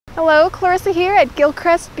Hello, Clarissa here at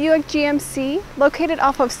Gilchrist Buick GMC, located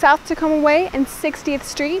off of South Tacoma Way and 60th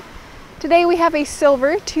Street. Today we have a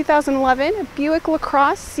silver 2011 Buick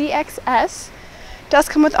Lacrosse CXS. Does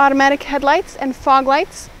come with automatic headlights and fog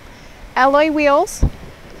lights, alloy wheels,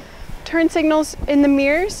 turn signals in the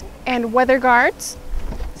mirrors, and weather guards.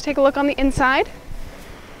 Let's take a look on the inside.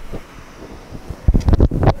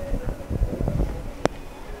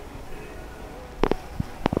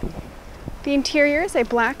 The interior is a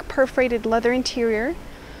black perforated leather interior,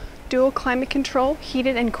 dual climate control,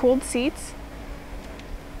 heated and cooled seats,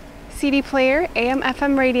 CD player,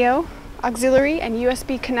 AM/FM radio, auxiliary and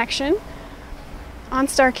USB connection,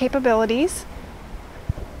 OnStar capabilities,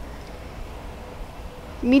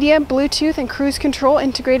 media, Bluetooth, and cruise control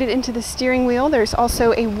integrated into the steering wheel. There's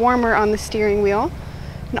also a warmer on the steering wheel,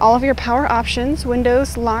 and all of your power options,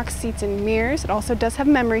 windows, locks, seats, and mirrors. It also does have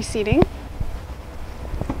memory seating.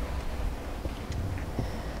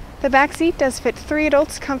 The back seat does fit 3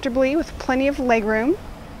 adults comfortably with plenty of legroom.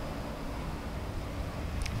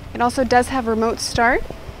 It also does have remote start,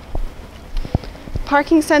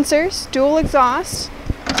 parking sensors, dual exhaust,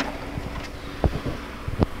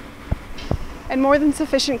 and more than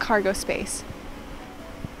sufficient cargo space.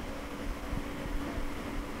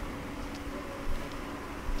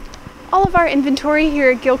 All of our inventory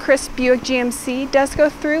here at Gilchrist Buick GMC does go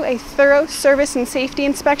through a thorough service and safety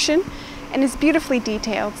inspection and is beautifully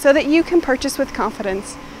detailed so that you can purchase with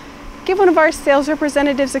confidence. Give one of our sales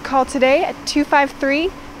representatives a call today at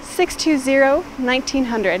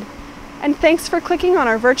 253-620-1900. And thanks for clicking on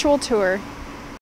our virtual tour.